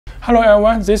Hello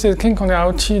everyone, this is KinCony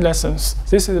IoT lessons.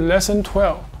 This is lesson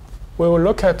 12. We will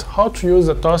look at how to use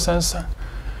the door sensor.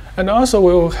 And also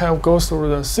we will go through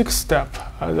the 6 steps,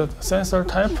 the sensor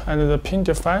type and the pin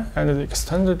define and the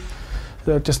extended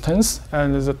the distance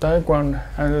and the diagram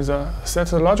and the set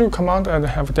the logical command and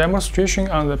have demonstration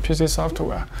on the PC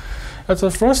software. At the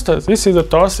first, this is the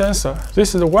door sensor.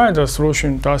 This is the wider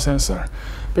solution door sensor.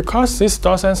 Because this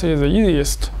door sensor is the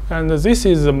easiest and this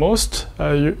is the most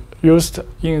used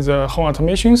in the home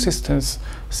automation systems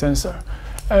sensor.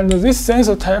 And this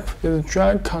sensor type is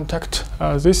dry contact.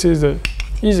 This is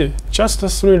easy, just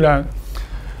 3 lines.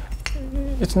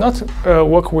 It's not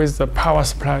work with the power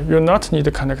supply. You not need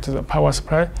to connect the power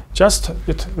supply. Just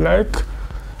it like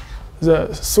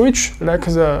the switch, like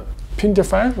the pin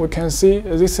define. We can see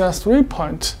this is 3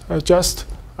 points. Just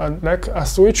like a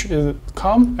switch is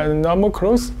COM and normal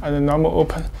close and normal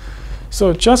open.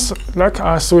 So just like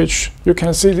a switch, you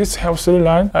can see this have 3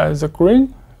 lines. The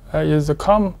green is the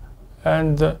COM,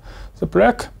 and the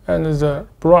black and the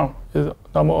brown is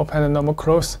normal open and normal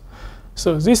close.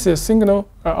 So this is signal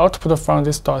output from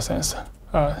this door sensor.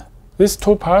 These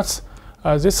 2 parts,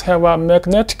 this have a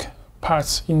magnetic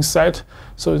parts inside.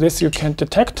 So this you can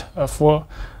detect for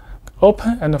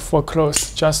open and for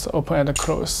close, just open and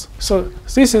close. So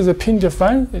this is the pin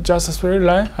define, just 3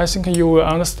 lines. I think you will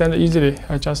understand easily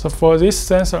just for this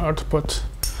sensor output.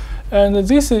 And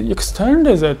this extend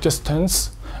the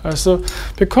distance. So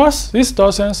because this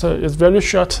door sensor is very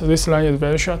short, this line is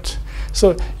very short.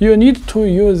 So you need to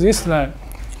use this line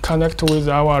connect with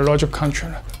our logic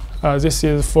controller. This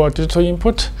is for digital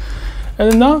input.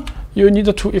 And now you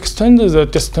need to extend the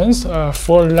distance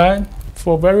for line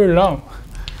for very long.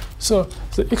 So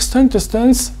the extend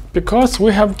distance, because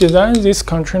we have designed this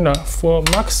controller for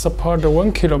max support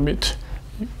 1 kilometer,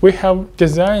 we have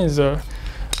designed the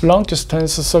long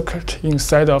distance circuit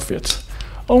inside of it.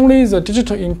 Only the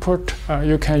digital input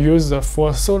you can use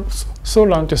for so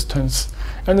long distance.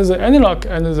 And the analog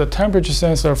and the temperature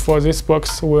sensor for this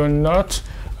box will not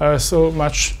so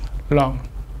much long,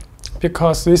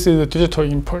 because this is the digital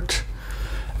input.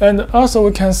 And also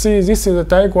we can see this is the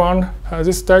diagram.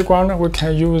 This diagram we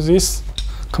can use this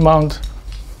command.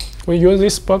 We use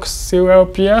this box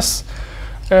CLBS,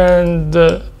 and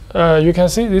you can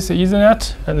see this is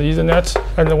Ethernet and Ethernet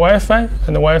and the Wi-Fi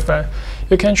and the Wi-Fi.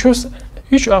 You can choose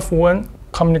each of one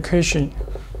communication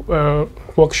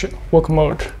work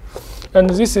mode. And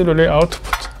this is relay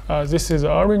output. This is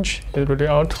orange, is relay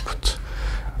output.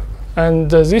 And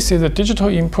this is the digital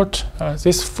input.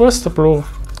 This first blue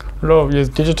row is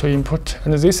digital input,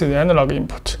 and this is analog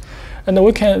input. And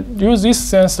we can use this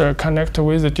sensor connect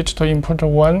with the digital input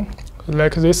 1,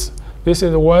 like this. This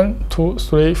is 1, 2,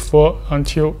 3, 4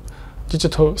 until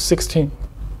digital 16.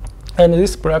 And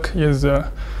this black is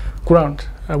ground.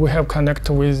 We have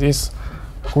connected with this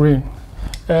green.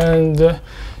 And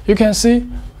you can see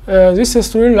this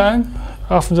is 3 lines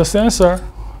of the sensor.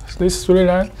 This 3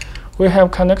 lines we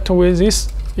have connected with this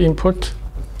input,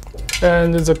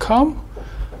 and the COM,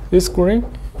 this green,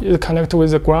 is connected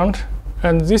with the ground,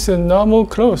 and this is normal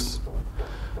close.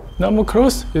 Normal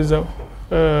close is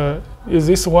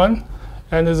this one,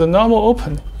 and the normal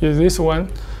open is this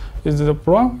one. Is the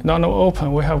brown normal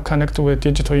open. We have connected with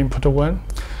digital input 1.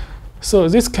 So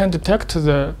this can detect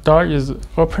the door is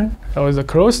open or is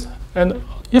closed. And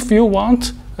if you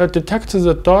want to detect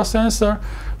the door sensor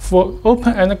for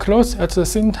open and close at the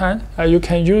same time, you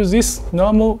can use this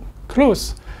normal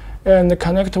close and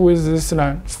connect with this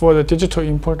line for the digital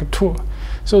input 2.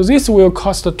 So this will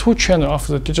cost 2 channels of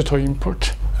the digital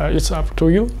input. It's up to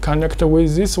you. Connect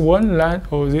with this 1 line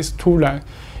or this 2 line.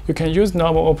 You can use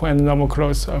normal open and normal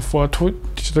close for 2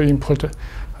 digital input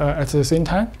at the same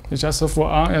time. It's just for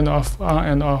on and off, on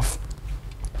and off.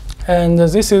 And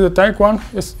this is the diagram.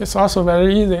 It's also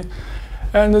very easy.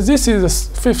 And this is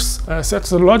the 5th set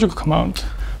the logical command.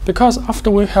 Because after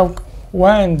we have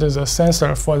wired the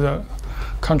sensor for the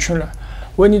controller,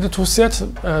 we need to set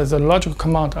the logical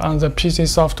command on the PC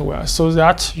software so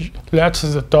that let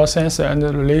the door sensor and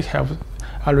the relay have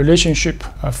a relationship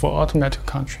for automatic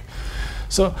control.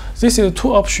 So this is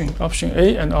 2 options, option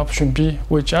A and option B.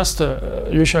 We just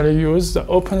usually use the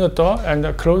open the door and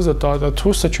close the door, the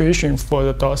 2 situations for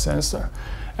the door sensor.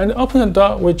 And open the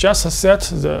door, we just set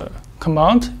the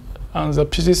command on the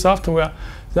PC software.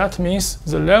 That means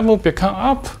the level become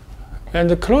up,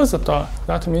 and close the door.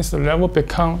 That means the level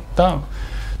become down.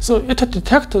 So it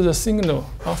detects the signal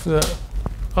of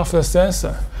the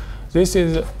sensor. This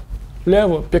is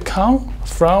level become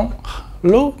from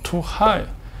low to high.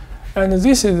 And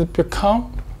this is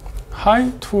become high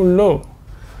to low.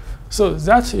 So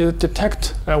that is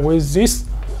detected with this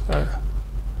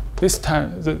this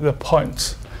time the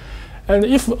point. And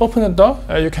if you open the door,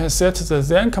 you can set the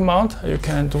then command. You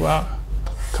can do a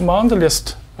command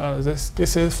list.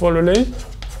 This is for relay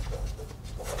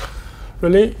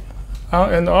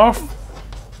on and off,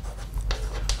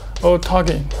 or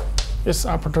toggling. It's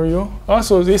up to you.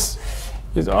 Also, this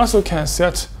is also can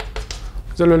set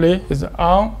the relay is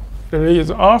on, relay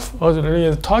is off, or the relay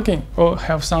is toggling, or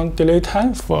have some delay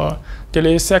time for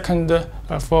delay second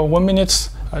for 1 minute.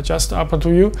 Just up to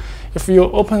you. If you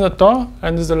open the door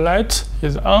and the light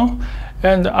is on,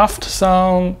 and after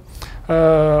some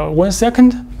 1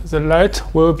 second, the light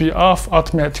will be off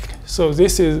automatically. So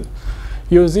this is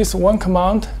use this one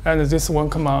command and this one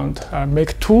command.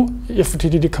 Make two if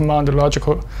TDD command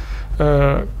logical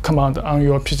command on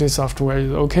your PC software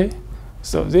is okay.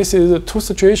 So this is the two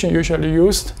situations usually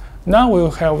used. Now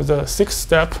we'll have the 6th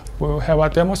step. We'll have a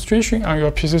demonstration on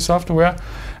your PC software.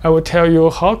 I will tell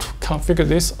you how to configure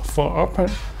this for open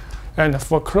and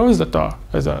for close the door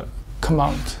as a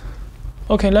command.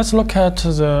 Okay, let's look at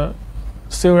the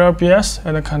serial BS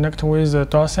and connect with the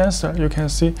door sensor. You can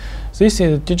see this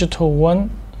is digital 1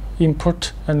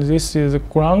 input and this is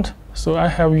ground. So I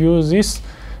have used this.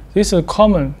 This is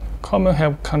common. Common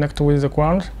have connect with the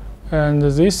ground, and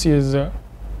this is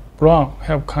brown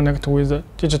have connect with the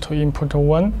digital input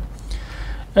 1.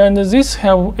 And this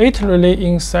have 8 relay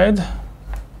inside.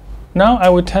 Now I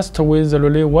will test with the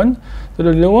relay 1. The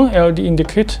relay 1 LED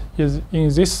indicate is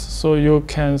in this, so you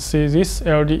can see this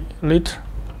LED later.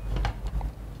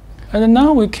 And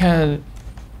now we can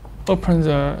open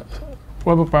the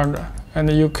web browser, and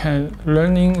you can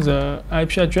learning the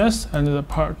IP address and the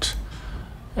part.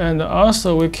 And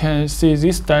also we can see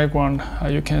this diagram.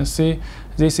 You can see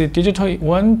this is digital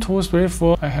 1, 2, 3,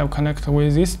 4. I have connected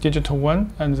with this digital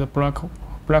 1 and the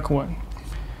black one.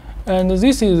 And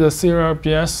this is the serial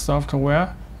BS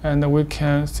software, and we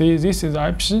can see this is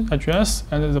IP address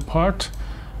and the port.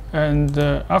 And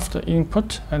after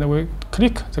input, and we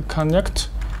click the connect,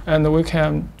 and we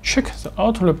can check the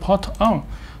auto port on,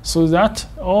 so that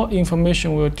all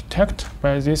information will detect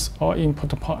by this all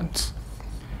input points.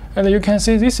 And you can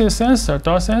see this is sensor,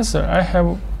 door sensor. I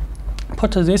have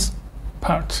put this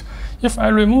part. If I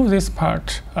remove this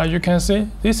part, you can see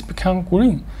this become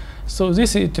green. So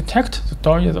this is detect the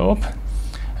door is open,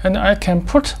 and I can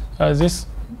put this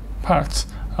part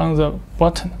on the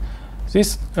button.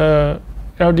 This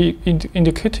LED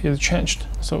indicator is changed,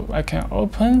 so I can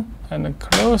open and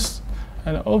close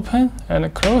and open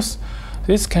and close.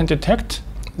 This can detect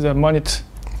the monitor.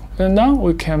 And now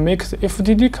we can make the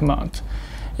FTD command.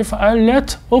 If I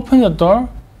let open the door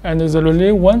and the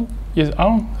relay 1 is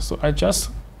on, so I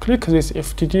just click this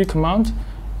FTD command,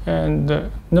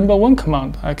 and number 1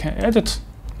 command I can edit.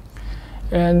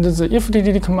 And the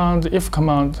FTD command, if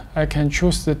command, I can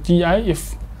choose the DI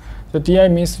if. The DI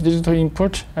means digital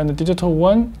input and digital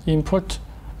 1 input.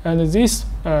 And this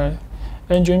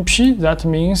engine P, that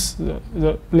means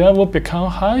the level become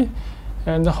high.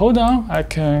 And hold on, I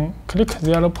can click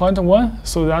 0.1,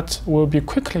 so that will be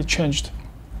quickly changed.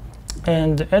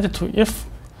 And add to if.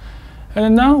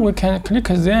 And now we can click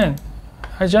then.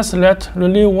 I just let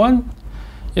relay 1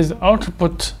 is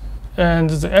output and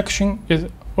the action is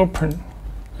open,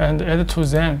 and add to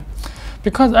then.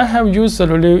 Because I have used the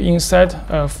relay inside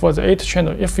for the 8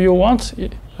 channel. If you want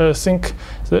think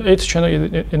the 8 channel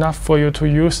is enough for you to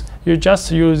use, you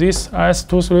just use this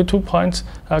IS232 point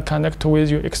connect with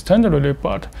your external relay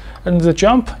board. And the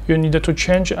jump, you need to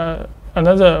change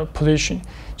another position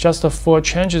just for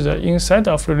change the inside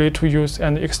of relay to use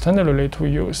and external relay to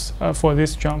use for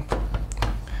this jump.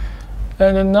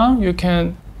 And now you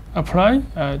can apply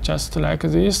just like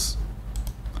this,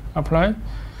 apply.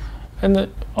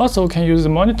 And also can use the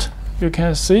monitor. You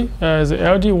can see the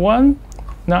LD1.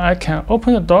 Now I can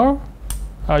open the door.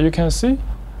 You can see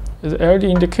the LED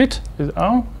indicate is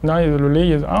on. Now the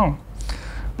relay is on.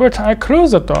 But I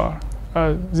close the door.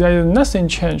 There is nothing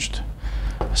changed.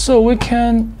 So we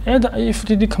can add a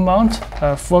FTD command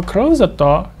for close the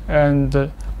door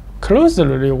and close the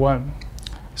relay 1.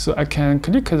 So I can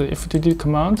click the FTD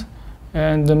command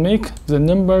and make the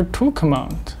number 2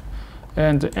 command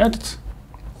and edit.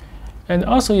 And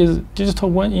also is digital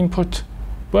 1 input.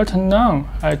 But now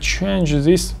I change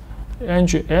this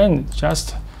engine,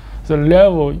 just the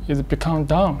level is become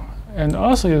down. And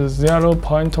also is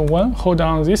 0.1. Hold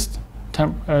on this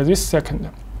time, this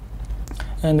second,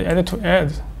 and add to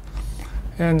add,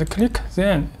 and click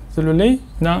then. The relay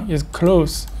now is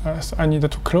closed. So I need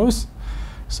to close.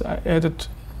 So I add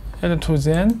to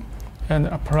then and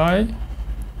apply.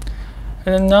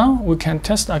 And now we can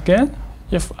test again.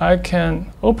 If I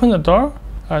can open the door,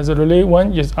 the relay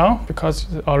 1 is on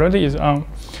because it already is on.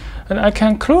 And I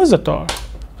can close the door.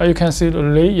 You can see the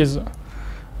relay is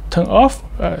turned off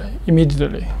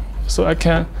immediately. So I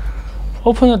can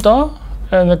open the door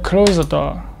and close the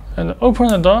door, and open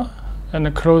the door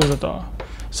and close the door.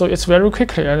 So it's very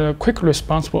quickly and quick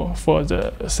responsible for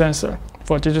the sensor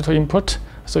for digital input.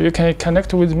 So you can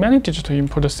connect with many digital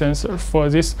input sensors for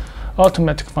this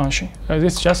automatic function.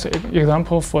 This is just an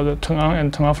example for the turn on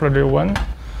and turn off relay 1.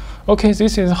 Okay,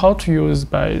 this is how to use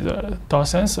by the door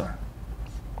sensor.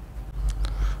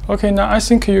 Okay, now I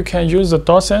think you can use the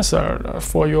door sensor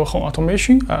for your home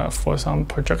automation for some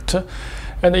project.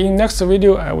 And in next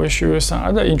video, I will show you some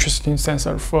other interesting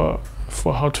sensor for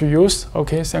how to use.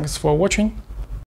 Okay, thanks for watching.